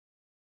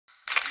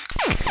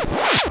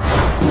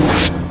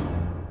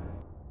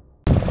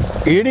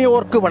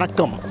இனியோர்க்கு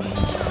வணக்கம்.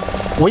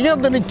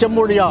 உயர்தனி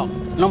செம்மொழியா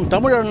நம்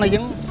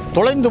தமிழன்னையின்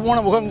தொலைந்து போன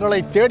முகங்களை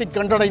தேடி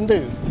கண்டடைந்து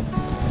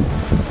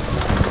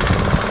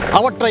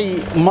அவற்றை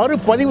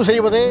மறுபதிவு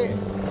செய்வதே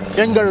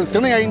எங்கள்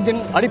திணை 5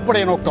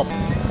 அடிப்படை நோக்கம்.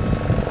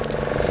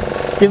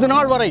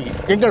 இதுநாள் வரை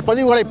எங்கள்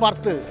பதிவுகளை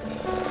பார்த்து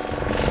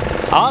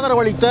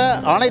ஆதரவளித்த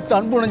அனைத்து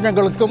அன்பு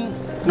நெஞ்சங்களுக்கும்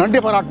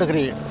நன்றி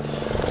பாராட்டுகிறேன்.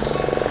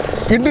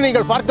 இன்று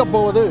நீங்கள் பார்க்கப்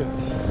போவது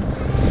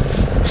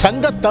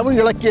சங்கத் தமிழ்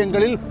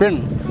இலக்கியங்களில்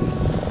பெண்.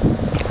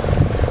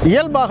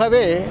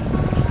 இயல்பாகவே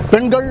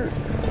பெண்கள்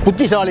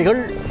புத்திசாலிகள்,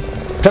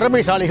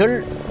 திறமைசாலிகள்,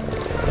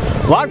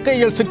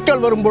 வாழ்க்கையில்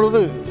சிக்கல் வரும்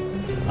பொழுது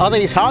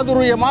அதை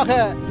சாதுரியமாக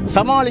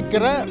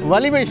சமாளிக்கிற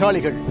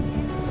வலிமைசாலிகள்.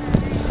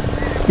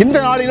 இந்த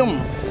நாளிலும்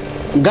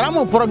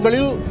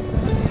கிராமப்புறங்களில்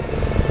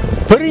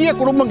பெரிய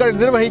குடும்பங்கள்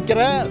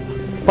நிர்வகிக்கிற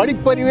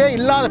படிப்பறிவே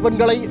இல்லாத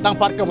பெண்களை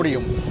நாம் பார்க்க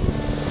முடியும்.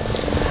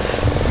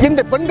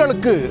 இந்த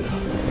பெண்களுக்கு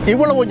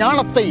இவ்வளவு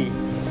ஞானத்தை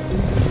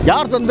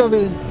யார்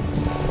தந்தது?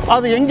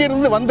 அது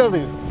எங்கிருந்து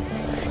வந்தது?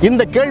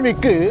 இந்த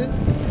கேள்விக்கு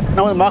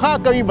நமது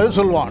மகாகவி பதில்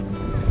சொல்வான்.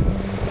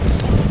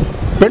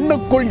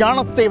 பெண்ணுக்குள்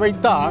ஞானத்தை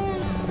வைத்தான்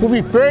புவி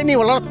பேணி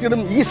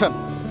வளர்த்திடும் ஈசன்,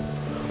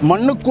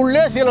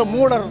 மண்ணுக்குள்ளே சில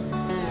மூடர்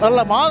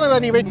நல்ல மாதர்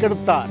அறிவை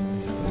கெடுத்தார்.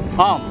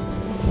 ஆம்,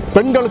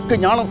 பெண்களுக்கு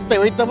ஞானத்தை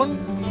வைத்தவன்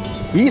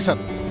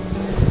ஈசன்.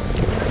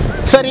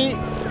 சரி,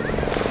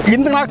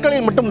 இந்த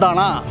நாட்களில்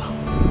மட்டும்தானா?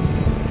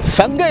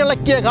 சங்க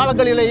இலக்கிய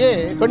காலங்களிலேயே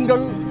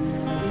பெண்கள்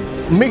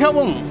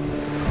மிகவும்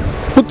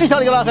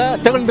புத்திசாலிகளாக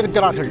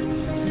திகழ்ந்திருக்கிறார்கள்.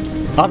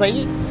 அதை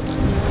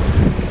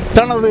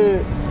தனது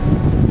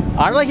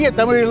அழகிய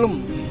தமிழிலும்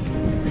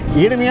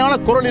இனிமையான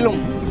குரலிலும்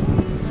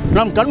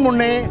நம்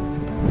கண்முன்னே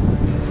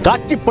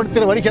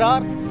காட்சிப்படுத்தி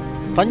வருகிறார்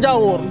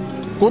தஞ்சாவூர்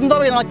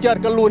குந்தவை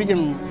நாச்சியார்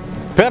கல்லூரியின்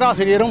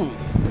பேராசிரியரும்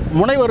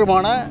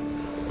முனைவருமான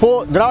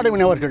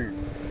Po.Dravidamani அவர்கள்.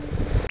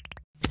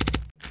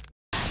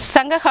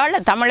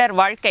 சங்ககால தமிழர்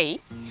வாழ்க்கை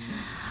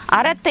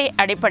அறத்தை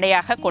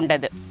அடிப்படையாக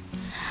கொண்டது.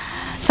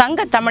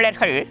 சங்க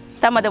தமிழர்கள்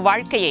தமது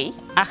வாழ்க்கையை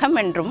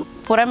அகமென்றும்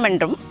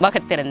புறமென்றும்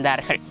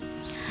வகுத்திருந்தார்கள்.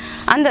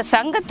 அந்த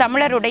சங்க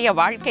தமிழருடைய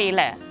வாழ்க்கையில்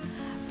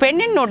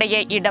பெண்ணினுடைய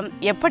இடம்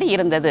எப்படி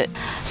இருந்தது?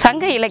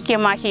 சங்க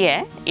இலக்கியமாகிய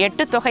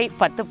 8 தொகை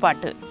 10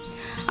 பாட்டு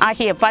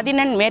ஆகிய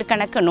 14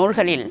 மேற்கணக்கு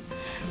நூல்களில்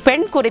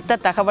பெண் குறித்த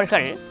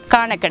தகவல்கள்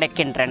காண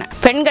கிடைக்கின்றன.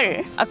 பெண்கள்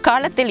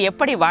அக்காலத்தில்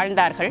எப்படி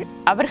வாழ்ந்தார்கள்?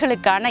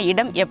 அவர்களுக்கான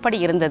இடம் எப்படி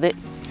இருந்தது?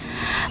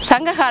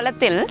 சங்க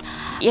காலத்தில்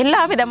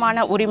எல்லா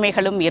விதமான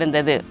உரிமைகளும்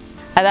இருந்தது.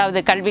 அதாவது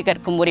கல்வி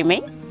கற்கும் உரிமை,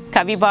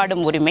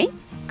 கவிபாடும் உரிமை,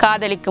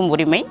 காதலிக்கும்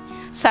உரிமை,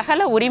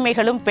 சகல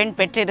உரிமைகளும் பெண்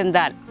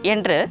பெற்றிருந்தாள்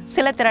என்று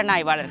சில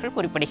திறனாய்வாளர்கள்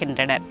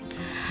குறிப்பிடுகின்றனர்.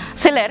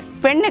 சிலர்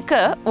பெண்ணுக்கு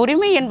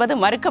உரிமை என்பது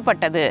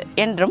மறுக்கப்பட்டது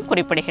என்றும்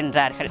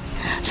குறிப்பிடுகின்றார்கள்.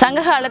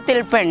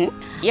 சங்ககாலத்தில் பெண்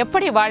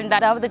எப்படி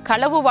வாழ்ந்தார்? அதாவது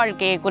களவு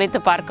வாழ்க்கையை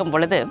குறித்து பார்க்கும்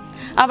பொழுது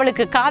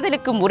அவளுக்கு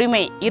காதலிக்கும்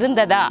உரிமை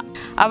இருந்ததா?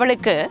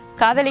 அவளுக்கு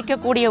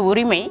காதலிக்கக்கூடிய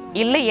உரிமை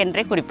இல்லை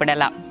என்றே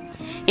குறிப்பிடலாம்.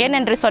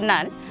 ஏனென்று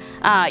சொன்னால்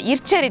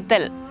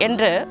இற்சரித்தல்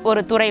என்று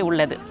ஒரு துறை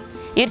உள்ளது.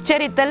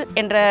 இற்சரித்தல்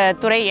என்ற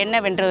துறை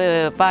என்னவென்று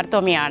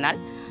பார்த்தோமே ஆனால்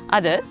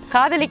அது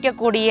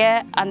காதலிக்கக்கூடிய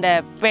அந்த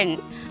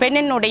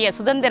பெண்ணினுடைய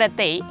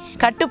சுதந்திரத்தை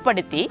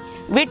கட்டுப்படுத்தி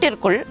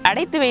வீட்டிற்குள்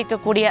அடைத்து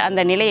வைக்கக்கூடிய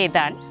அந்த நிலையை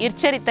தான்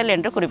இற்சரித்தல்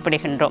என்று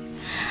குறிப்பிடுகின்றோம்.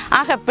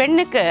 ஆக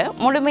பெண்ணுக்கு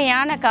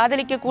முழுமையான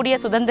காதலிக்கக்கூடிய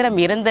சுதந்திரம்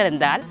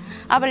இருந்திருந்தால்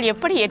அவள்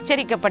எப்படி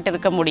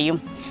எச்சரிக்கப்பட்டிருக்க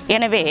முடியும்?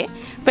 எனவே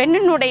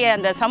பெண்ணினுடைய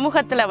அந்த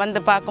சமூகத்தில்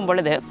பார்க்கும்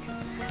பொழுது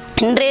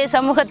இன்றைய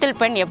சமூகத்தில்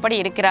பெண் எப்படி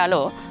இருக்கிறாளோ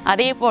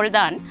அதே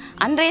போல்தான்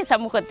அன்றைய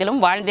சமூகத்திலும்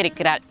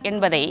வாழ்ந்திருக்கிறாள்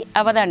என்பதை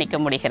அவதானிக்க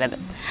முடிகிறது.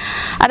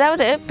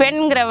 அதாவது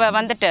பெண்கிறவ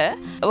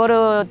ஒரு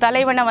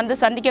தலைவனை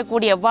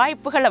சந்திக்கக்கூடிய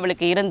வாய்ப்புகள்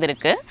அவளுக்கு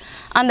இருந்திருக்கு.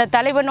 அந்த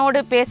தலைவனோடு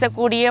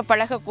பேசக்கூடிய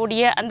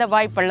பழகக்கூடிய அந்த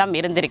வாய்ப்பெல்லாம்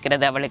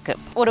இருந்திருக்கிறது அவளுக்கு.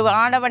 ஒரு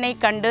ஆடவனை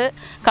கண்டு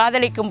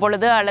காதலிக்கும்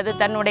பொழுது அல்லது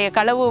தன்னுடைய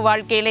களவு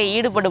வாழ்க்கையில்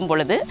ஈடுபடும்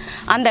பொழுது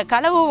அந்த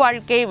களவு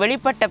வாழ்க்கை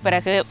வெளிப்பட்ட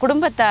பிறகு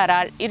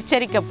குடும்பத்தாரால்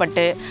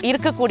எச்சரிக்கப்பட்டு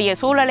இருக்கக்கூடிய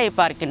சூழலை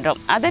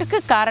பார்க்கின்றோம். அதற்கு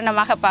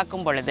காரணமாக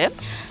பார்க்கும் பொழுது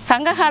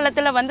சங்க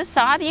காலத்தில்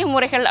சாதிய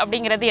முறைகள்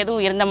அப்படிங்கிறது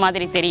எதுவும் இருந்த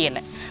மாதிரி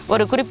தெரியலை.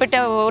 ஒரு குறிப்பிட்ட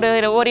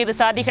ஓரிரு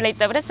சாதிகளை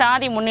தவிர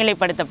சாதி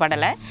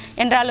முன்னிலைப்படுத்தப்படலை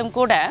என்றாலும்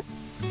கூட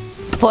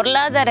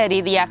பொருளாதார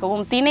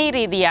ரீதியாகவும் திணை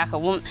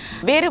ரீதியாகவும்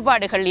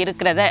வேறுபாடுகள்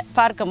இருக்கிறத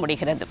பார்க்க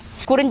முடிகிறது.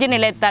 குறிஞ்சி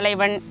நில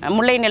தலைவன்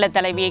முல்லை நில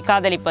தலைவியை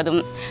காதலிப்பதும்,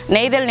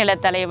 நெய்தல் நில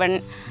தலைவன்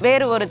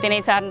வேறு ஒரு திணை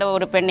சார்ந்த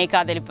ஒரு பெண்ணை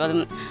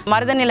காதலிப்பதும்,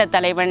 மருத நில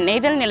தலைவன்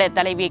நெய்தல் நில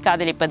தலைவியை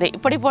காதலிப்பது,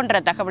 இப்படி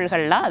போன்ற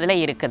தகவல்கள்லாம் அதில்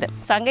இருக்குது.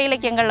 சங்க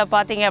இலக்கியங்களில்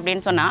பார்த்தீங்க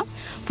அப்படின்னு சொன்னால்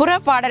புற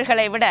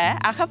பாடல்களை விட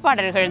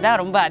அகப்பாடல்கள் தான்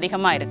ரொம்ப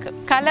அதிகமாக இருக்குது.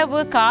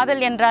 களவு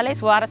காதல் என்றாலே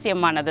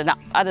சுவாரஸ்யமானது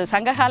தான். அது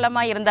சங்க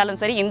காலமாக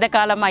இருந்தாலும் சரி, இந்த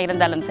காலமாக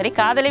இருந்தாலும் சரி,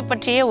 காதலை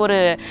பற்றிய ஒரு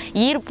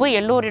ஈர்ப்பு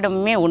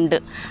எல்லோரிடமுமே உண்டு.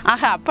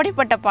 ஆக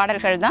அப்படிப்பட்ட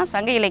பாடல்கள் தான்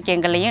சங்க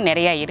இலக்கியங்கள்லையும்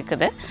நிறையா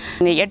இருக்குது.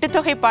 இந்த 8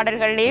 தொகை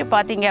பாடல்கள்லேயே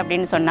பார்த்தீங்க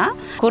அப்படின்னு சொன்னால்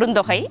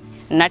குறுந்தொகை,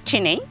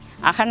 நற்றிணை,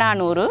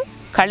 அகநானூறு,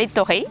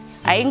 கலித்தொகை,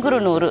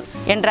 ஐங்குறுநூறு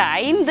என்ற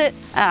 5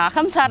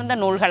 அகம் சார்ந்த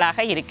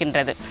நூல்களாக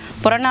இருக்கின்றது.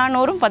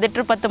 புறநானூறும்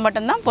 18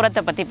 மட்டும்தான்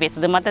புறத்தை பற்றி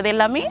பேசுது, மற்றது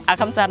எல்லாமே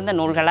அகம் சார்ந்த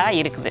நூல்களாக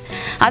இருக்குது.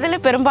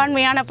 அதில்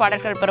பெரும்பான்மையான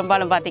பாடல்கள்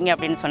பெரும்பாலும் பார்த்தீங்க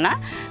அப்படின்னு சொன்னால்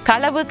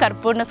களவு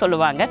கற்புன்னு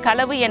சொல்லுவாங்க.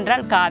 களவு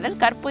என்றால் காதல்,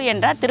 கற்பு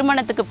என்றால்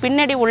திருமணத்துக்கு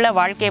பின்னாடி உள்ள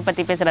வாழ்க்கையை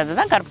பற்றி பேசுகிறது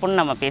தான் கற்புன்னு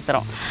நம்ம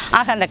பேசுகிறோம்.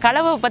 ஆக அந்த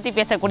களவை பற்றி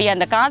பேசக்கூடிய,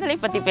 அந்த காதலை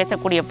பற்றி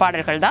பேசக்கூடிய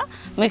பாடல்கள் தான்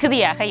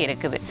மிகுதியாக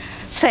இருக்குது.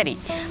 சரி,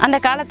 அந்த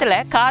காலத்தில்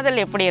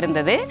காதல் எப்படி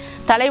இருந்தது,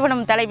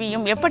 தலைவனும்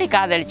தலைவியும் எப்படி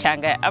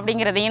காதலிச்சாங்க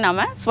அப்படிங்கிறதையும்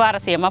நாம்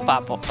சுவாரஸ்யமாக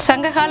பார்ப்போம்.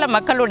 சங்ககால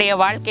மக்களுடைய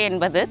வாழ்க்கை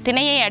என்பது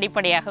திணையை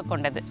அடிப்படையாக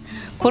கொண்டது.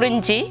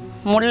 குறிஞ்சி,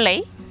 முல்லை,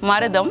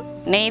 மருதம்,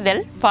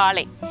 நெய்தல்,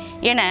 பாலை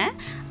என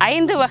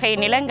 5 வகை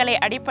நிலங்களை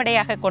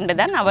அடிப்படையாக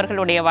கொண்டுதான்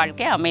அவர்களுடைய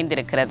வாழ்க்கை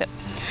அமைந்திருக்கிறது.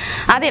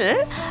 அதில்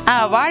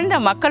வாழ்ந்த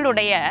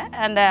மக்களுடைய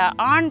அந்த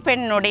ஆண்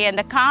பெண்ணுடைய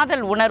அந்த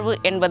காதல் உணர்வு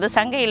என்பது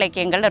சங்க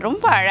இலக்கியங்களில்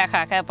ரொம்ப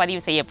அழகாக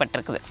பதிவு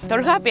செய்யப்பட்டிருக்குது.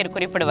 தொல்காப்பியர்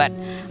குறிப்பிடுவார்,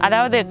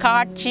 அதாவது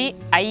காட்சி,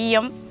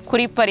 ஐயம்,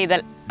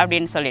 குறிப்பறிதல்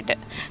அப்படின்னு சொல்லிட்டு.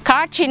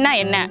 காட்சின்னா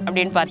என்ன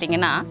அப்படின்னு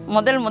பார்த்தீங்கன்னா,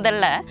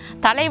 முதல்ல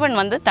தலைவன்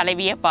வந்து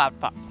தலைவியை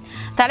பார்ப்பான்.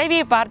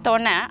 தலைவியை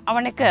பார்த்தோன்னே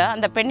அவனுக்கு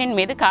அந்த பெண்ணின்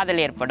மீது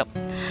காதல் ஏற்படும்.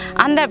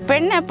 அந்த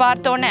பெண்ணை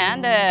பார்த்தோன்னே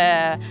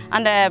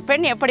அந்த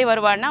பெண் எப்படி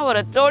வருவான்னா,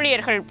 ஒரு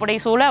தோழியர்கள்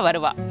புடைசூழ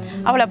வருவா.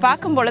 அவளை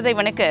பார்க்கும் பொழுது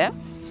இவனுக்கு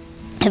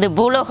இது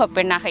பூலோக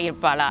பெண்ணாக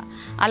இருப்பாளா,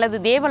 அல்லது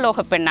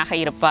தேவலோக பெண்ணாக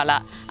இருப்பாளா,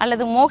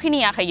 அல்லது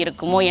மோகினியாக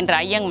இருக்குமோ என்ற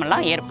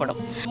ஐயமெல்லாம் ஏற்படும்.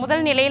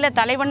 முதல் நிலையில்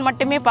தலைவன்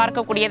மட்டுமே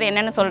பார்க்கக்கூடியது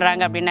என்னென்னு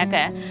சொல்கிறாங்க அப்படின்னாக்க,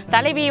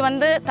 தலைவி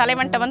வந்து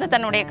தலைவன்கிட்ட வந்து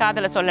தன்னுடைய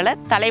காதலை சொல்லலை,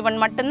 தலைவன்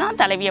மட்டும்தான்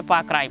தலைவியை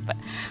பார்க்குறான். இப்போ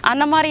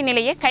அந்த மாதிரி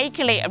நிலையை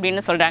கைக்கிளை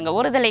அப்படின்னு சொல்கிறாங்க,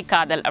 ஒருதலை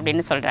காதல்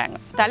அப்படின்னு சொல்கிறாங்க.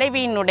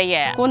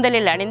 தலைவியினுடைய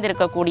கூந்தலில்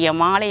அணிந்திருக்கக்கூடிய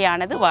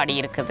மாலையானது வாடி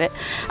இருக்குது.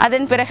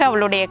 அதன் பிறகு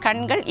அவளுடைய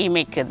கண்கள்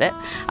இமைக்குது.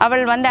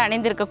 அவள் வந்து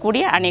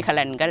அணிந்திருக்கக்கூடிய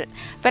அணிகலன்கள்,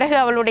 பிறகு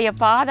அவளுடைய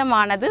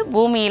பாதமான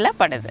பூமியில்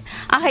படுது.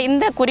 ஆக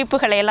இந்த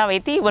குறிப்புகளை எல்லாம்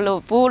வைத்து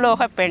இவ்வளவு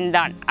பூலோக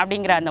பெண்தான்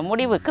அப்படிங்கிற அந்த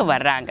முடிவுக்கு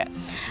வர்றாங்க.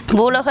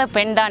 பூலோக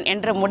பெண்தான்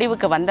என்ற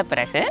முடிவுக்கு வந்த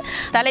பிறகு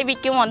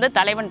தலைவிக்கும் வந்து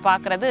தலைவன்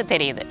பார்க்கறது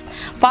தெரியுது.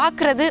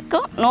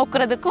 பார்க்கறதுக்கும்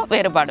நோக்கிறதுக்கும்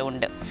வேறுபாடு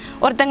உண்டு.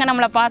 ஒருத்தங்க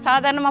நம்மளை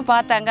சாதாரணமாக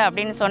பார்த்தாங்க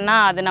அப்படின்னு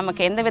சொன்னால் அது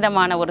நமக்கு எந்த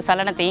விதமான ஒரு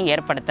சலனத்தையும்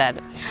ஏற்படுத்தாது.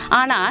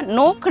 ஆனால்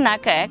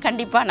நோக்குனாக்க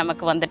கண்டிப்பாக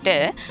நமக்கு வந்துட்டு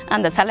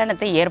அந்த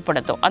சலனத்தை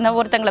ஏற்படுத்தும். அந்த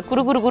ஒருத்தங்களை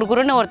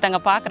குறுன்னு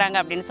ஒருத்தங்க பார்க்குறாங்க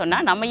அப்படின்னு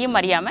சொன்னால் நம்மையும்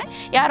அறியாமல்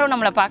யாரோ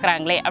நம்மளை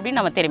பார்க்குறாங்களே அப்படின்னு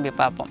நம்ம திரும்பி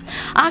பார்ப்போம்.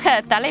 ஆக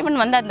தலைவன்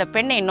வந்து அந்த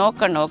பெண்ணை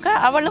நோக்க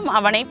அவளும்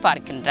அவனை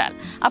பார்க்கின்றாள்.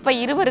 அப்போ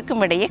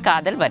இருவருக்கும் இடையே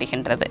காதல்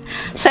வருகின்றது.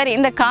 சரி,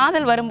 இந்த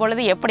காதல்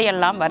வரும்பொழுது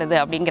எப்படியெல்லாம் வருது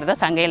அப்படிங்கிறத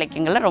சங்க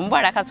இலக்கியங்களில் ரொம்ப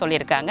அழகாக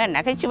சொல்லியிருக்காங்க.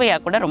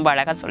 நகைச்சுவையாக கூட ரொம்ப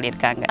அழகாக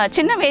சொல்லியிருக்காங்க.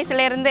 சின்ன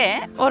வயசுலேருந்தே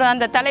ஒரு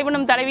அந்த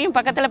தலைவனும் தலைவியும்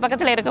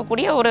பக்கத்தில்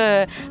இருக்கக்கூடிய ஒரு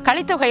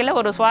கலித்தொகையில்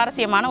ஒரு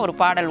சுவாரஸ்யமான ஒரு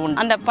பாடல்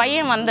உண்டு. அந்த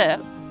பையன் வந்து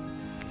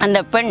அந்த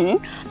பெண்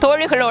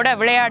தோழிகளோட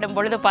விளையாடும்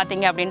பொழுது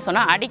பார்த்தீங்க அப்படின்னு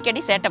சொன்னால்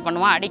அடிக்கடி சேட்டை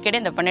பண்ணுவான், அடிக்கடி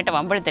அந்த பெண்ணிட்ட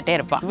வம்பிழுத்துட்டே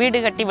இருப்பான்.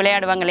 வீடு கட்டி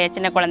விளையாடுவாங்க இல்லையா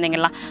சின்ன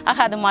குழந்தைங்கள்லாம்,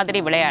 அது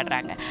மாதிரி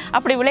விளையாடுறாங்க.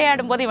 அப்படி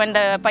விளையாடும் போது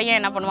இந்த பையன்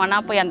என்ன பண்ணுவான்னா,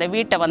 போய் அந்த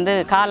வீட்டை வந்து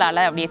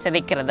காலால் அப்படியே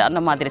சிதைக்கிறது,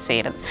 அந்த மாதிரி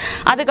செய்கிறது.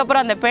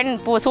 அதுக்கப்புறம் அந்த பெண்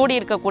சூடி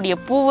இருக்கக்கூடிய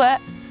பூவை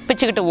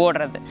பிச்சுக்கிட்டு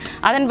ஓடுறது.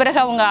 அதன் பிறகு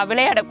அவங்க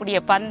விளையாடக்கூடிய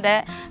பந்தை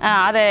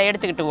அதை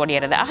எடுத்துக்கிட்டு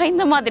ஓடிடுறது.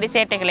 இந்த மாதிரி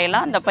சேட்டைகளை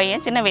எல்லாம் அந்த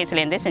பையன் சின்ன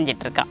வயசுலேருந்தே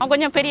செஞ்சிட்ருக்கான். அவன்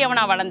கொஞ்சம்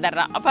பெரியவனாக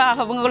வளர்ந்துடுறான். அப்போ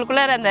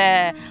அவங்களுக்குள்ள அந்த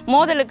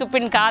மோதலுக்கு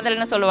பின்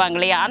காதல்னு சொல்லுவாங்க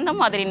இல்லையா, அந்த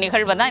மாதிரி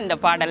நிகழ்வை தான் இந்த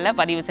பாடலில்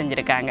பதிவு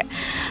செஞ்சுருக்காங்க.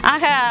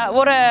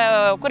 ஒரு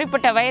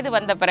குறிப்பிட்ட வயது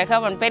வந்த பிறகு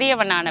அவன்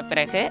பெரியவனான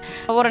பிறகு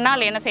ஒரு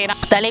நாள் என்ன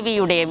செய்கிறான்,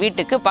 தலைவியுடைய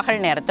வீட்டுக்கு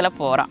பகல் நேரத்தில்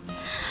போகிறான்.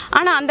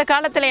 ஆனால் அந்த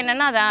காலத்தில்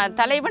என்னென்னா,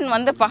 தலைவன்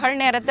வந்து பகல்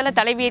நேரத்தில்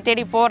தலைவியை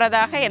தேடி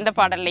போகிறதாக எந்த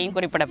பாடல்லையும்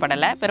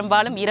குறிப்பிடப்படலை.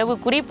 பெரும்பாலும் இரவு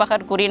குறி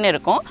பகற்குறின்னு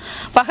இருக்கும்.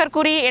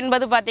 பகற்குறி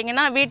என்பது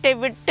பார்த்திங்கன்னா வீட்டை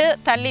விட்டு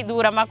தள்ளி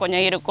தூரமாக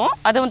கொஞ்சம் இருக்கும்.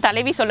 அதுவும்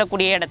தலைவி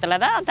சொல்லக்கூடிய இடத்துல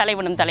தான்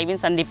தலைவனும்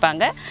தலைவியும்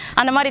சந்திப்பாங்க.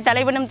 அந்த மாதிரி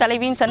தலைவனும்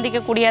தலைவியும்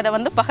சந்திக்கக்கூடியதை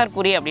வந்து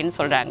பகற்குறி அப்படின்னு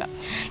சொல்கிறாங்க.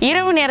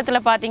 இரவு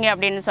நேரத்தில் பார்த்திங்க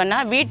அப்படின்னு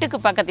சொன்னால் வீட்டுக்கு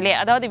பக்கத்திலே,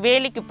 அதாவது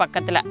வேலிக்கு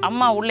பக்கத்தில்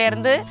அம்மா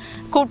உள்ளேருந்து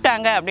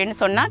கூப்பிட்டாங்க அப்படின்னு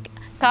சொன்னால்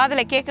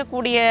காதில்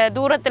கேட்கக்கூடிய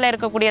தூரத்தில்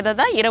இருக்கக்கூடியதை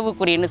தான் இரவு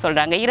குறின்னு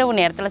சொல்கிறாங்க. இரவு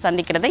நேரத்தில்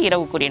சந்திக்கிறத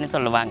இரவு குறின்னு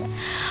சொல்லுவாங்க.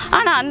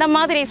 ஆனால் அந்த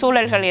மாதிரி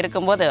சூழல்கள்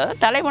இருக்கும்போது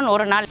தலைவன்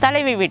ஒரு நாள்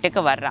தலைவி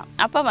வீட்டுக்கு வர்றான்.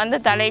 அப்போ வந்து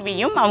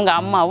தலைவியும் அவங்க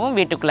அம்மாவும்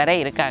வீட்டுக்குள்ளே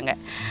இருக்காங்க.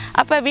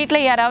 அப்போ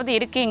வீட்டில் யாராவது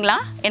இருக்கீங்களா,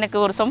 எனக்கு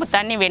ஒரு சொம்பு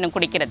தண்ணி வேணும்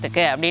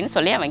குடிக்கிறதுக்கு அப்படின்னு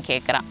சொல்லி அவன்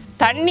கேட்குறான்.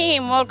 தண்ணி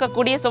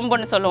மோர்க்கக்கூடிய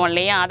சொம்புன்னு சொல்லுவோம்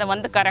இல்லையா, அதை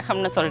வந்து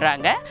கரகம்னு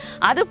சொல்கிறாங்க.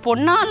 அது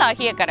பொன்னால்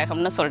ஆகிய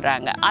கரகம்னு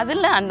சொல்கிறாங்க.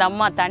 அதில் அந்த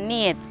அம்மா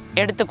தண்ணியை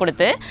எடுத்து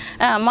கொடுத்து,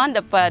 அம்மா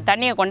இந்த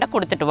தண்ணியை கொண்ட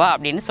கொடுத்துட்டு வா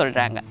அப்படின்னு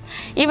சொல்கிறாங்க.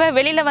 இவன்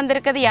வெளியில்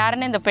வந்திருக்கிறது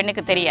யாருன்னு இந்த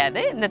பெண்ணுக்கு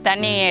தெரியாது. இந்த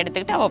தண்ணியை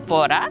எடுத்துக்கிட்டு அவள்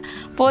போகிறா.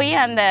 போய்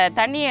அந்த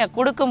தண்ணியை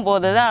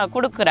கொடுக்கும்போது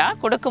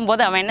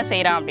அவன் என்ன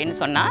செய்கிறான் அப்படின்னு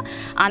சொன்னால்,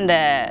 அந்த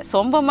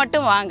சொம்பை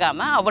மட்டும்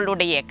வாங்காமல்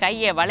அவளுடைய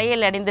கையை,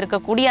 வளையல்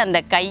அணிந்திருக்கக்கூடிய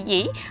அந்த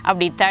கையை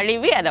அப்படி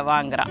தழுவி அதை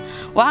வாங்குறான்.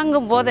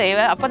 வாங்கும்போது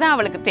அப்போ தான்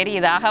அவளுக்கு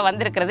தெரியுது,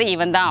 வந்திருக்கிறது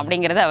இவன் தான்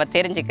அப்படிங்கிறத அவள்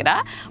தெரிஞ்சுக்கிறா.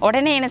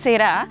 உடனே என்ன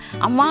செய்கிறா,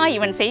 அம்மா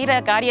இவன்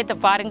செய்கிற காரியத்தை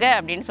பாருங்க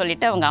அப்படின்னு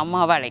சொல்லிட்டு அவங்க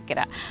அம்மாவை அழைக்கிறா.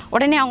 அழைக்கிறா.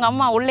 உடனே அவங்க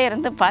அம்மா உள்ளே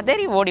இருந்து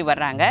பதறி ஓடி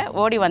வர்றாங்க.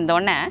 ஓடி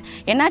வந்தோடனே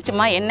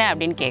என்னாச்சுமா என்ன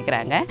அப்படின்னு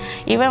கேட்குறாங்க.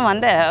 இவன்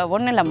வந்து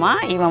ஒன்றும் இல்லைம்மா,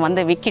 இவன்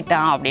வந்து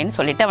விக்கிட்டான் அப்படின்னு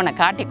சொல்லிட்டு அவனை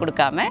காட்டி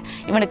கொடுக்காம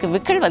இவனுக்கு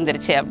விக்கல்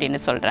வந்துருச்சு அப்படின்னு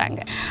சொல்கிறாங்க.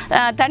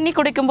 தண்ணி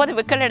குடிக்கும்போது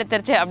விக்கல்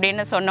எடுத்துருச்சு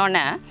அப்படின்னு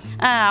சொன்னோன்னே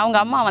அவங்க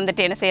அம்மா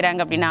வந்துட்டு என்ன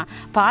செய்கிறாங்க அப்படின்னா,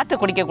 பார்த்து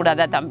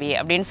குடிக்கக்கூடாதா தம்பி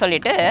அப்படின்னு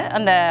சொல்லிட்டு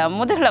அந்த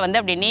முதுகில் வந்து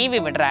அப்படி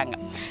நீவி விடுறாங்க.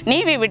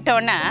 நீவி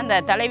விட்டோன்னே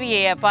அந்த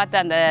தலைவியை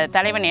பார்த்து அந்த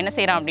தலைவன் என்ன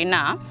செய்கிறான்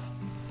அப்படின்னா,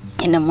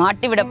 என்னை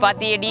மாட்டி விட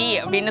பார்த்தியடி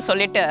அப்படின்னு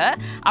சொல்லிட்டு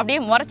அப்படியே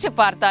முறைச்சி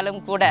பார்த்தாலும்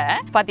கூட,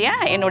 பார்த்தியா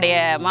என்னுடைய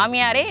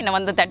மாமியாரே என்னை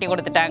வந்து தட்டி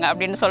கொடுத்துட்டாங்க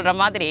அப்படின்னு சொல்கிற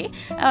மாதிரி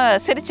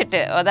சிரிச்சிட்டு,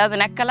 அதாவது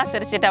நக்கெல்லாம்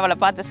சிரிச்சிட்டு அவளை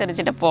பார்த்து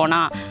சிரிச்சிட்டு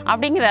போனான்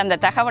அப்படிங்கிற அந்த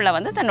தகவலை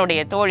வந்து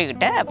தன்னுடைய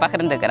தோழிகிட்ட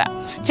பகிர்ந்துக்கிறான்.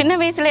 சின்ன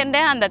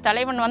வயசுலேருந்தே அந்த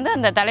தலைவன் வந்து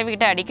அந்த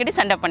தலைவிகிட்ட அடிக்கடி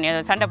சண்டை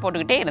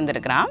போட்டுக்கிட்டே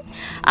இருந்திருக்கிறான்.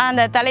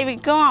 அந்த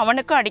தலைவிக்கும்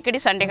அவனுக்கும்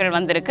அடிக்கடி சண்டைகள்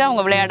வந்திருக்கு.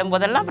 அவங்க விளையாடும்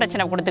போதெல்லாம்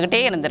பிரச்சனை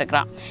கொடுத்துக்கிட்டே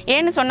இருந்திருக்கிறான்.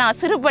 ஏன்னு சொன்னால்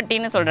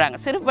சிறுபட்டின்னு சொல்கிறாங்க.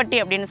 சிறுபட்டி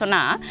அப்படின்னு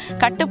சொன்னால்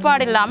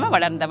கட்டுப்பாடு இல்லாமல்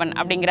வளர்ந்தவன்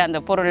அப்படிங்கிற அந்த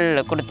பொருள்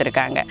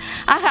கொடுத்துருக்காங்க.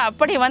 ஆக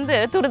அப்படி வந்து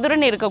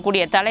துருதுருன்னு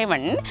இருக்கக்கூடிய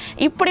தலைவன்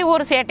இப்படி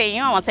ஒரு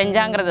சேட்டையும் அவன்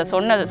செஞ்சாங்கிறத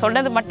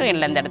சொன்னது மட்டும்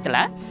இல்லை. இந்த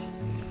இடத்துல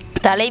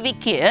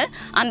தலைவிக்கு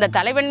அந்த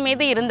தலைவன்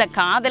மீது இருந்த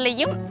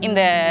காதலையும்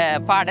இந்த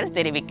பாடல்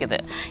தெரிவிக்குது.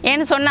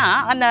 ஏன்னு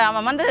சொன்னால்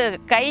அவன் வந்து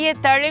கையை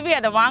தழுவி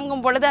அதை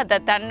வாங்கும் பொழுது அதை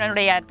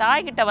தன்னுடைய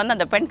தாய்கிட்ட வந்து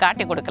அந்த பெண்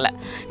காட்டி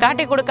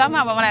கொடுக்காம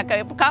அவனை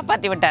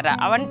காப்பாற்றி விட்டாரா.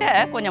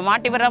 அவன்கிட்ட கொஞ்சம்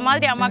மாட்டி விடுற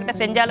மாதிரி அம்மா கிட்ட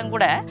செஞ்சாலும்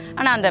கூட,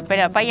 ஆனால் அந்த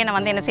பையனை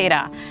வந்து என்ன செய்கிறா,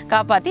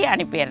 காப்பாற்றி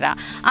அனுப்பிடுறா.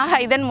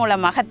 ஆக இதன்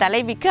மூலமாக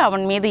தலைவிக்கு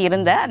அவன் மீது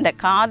இருந்த அந்த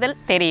காதல்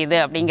தெரியுது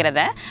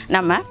அப்படிங்கிறத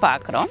நம்ம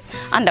பார்க்குறோம்.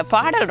 அந்த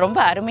பாடல் ரொம்ப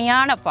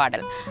அருமையான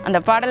பாடல்.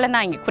 அந்த பாடலை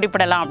நான் இங்கே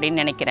குறிப்பிடலாம் அப்படின்னு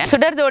நினைக்கிறேன்.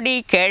 சுடர்தோடி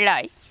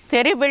கேளாய்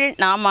தெருவில்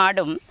நாம்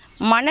ஆடும்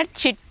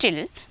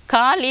மணற்சிற்றில்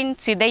காலின்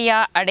சிதையா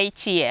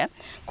அடைச்சிய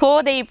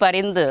கோதை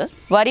பறிந்து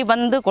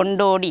வரிவந்து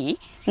கொண்டோடி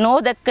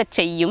நோதக்கச்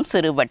செய்யும்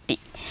சிறுவட்டி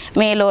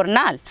மேலோர்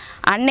நாள்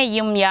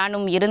அன்னையும்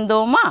யானும்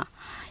இருந்தோமா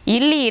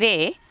இல்லீரே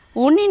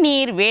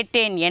உணிநீர்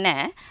வேட்டேன் என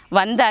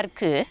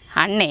வந்தார்க்கு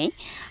அன்னை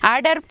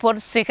அடர்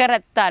பொற்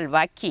சிகரத்தால்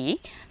வாக்கி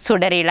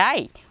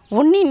சுடரிலாய்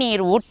உண்ணி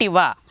நீர் ஊட்டி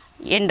வா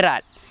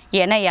என்றாள்.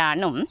 என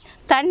யானும்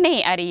தன்னை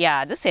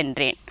அறியாது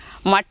சென்றேன்.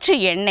 மற்ற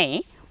எண்ணை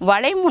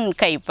வளைமுன்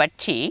கை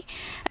பற்றி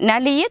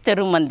நலிய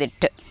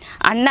தெருமந்திட்டு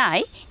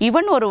அன்னாய்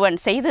இவன் ஒருவன்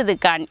செய்தது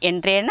கான்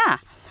என்றேனா.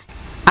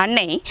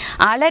 அன்னை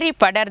அலறி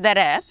படர்தர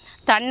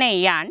தன்னை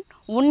யான்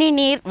உண்ணி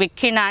நீர்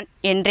விக்கினான்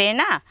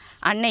என்றேனா.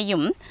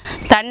 அன்னையும்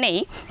தன்னை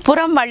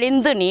புறம்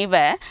அழிந்து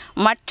நீவ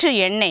மற்ற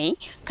எண்ணை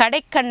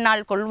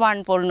கடைக்கண்ணால்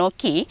கொள்வான் போல்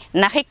நோக்கி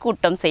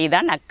நகைக்கூட்டம்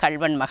செய்தான்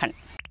அக்கல்வன் மகன்.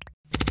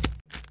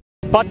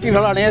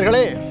 பார்த்தீர்களா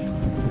நேயர்களே,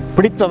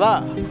 பிடித்ததா?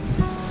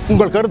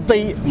 உங்கள் கருத்தை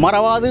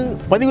மறவாது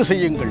பதிவு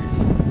செய்யுங்கள்.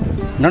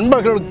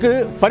 நண்பர்களுக்கு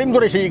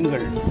பரிந்துரை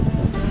செய்யுங்கள்.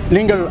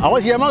 நீங்கள்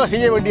அவசியமாக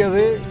செய்ய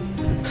வேண்டியது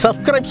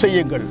சப்ஸ்கிரைப்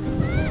செய்யுங்கள்.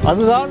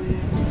 அதுதான்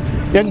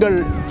எங்கள்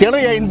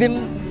திணை 5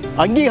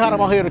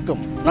 அங்கீகாரமாக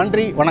இருக்கும்.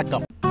 நன்றி,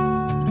 வணக்கம்.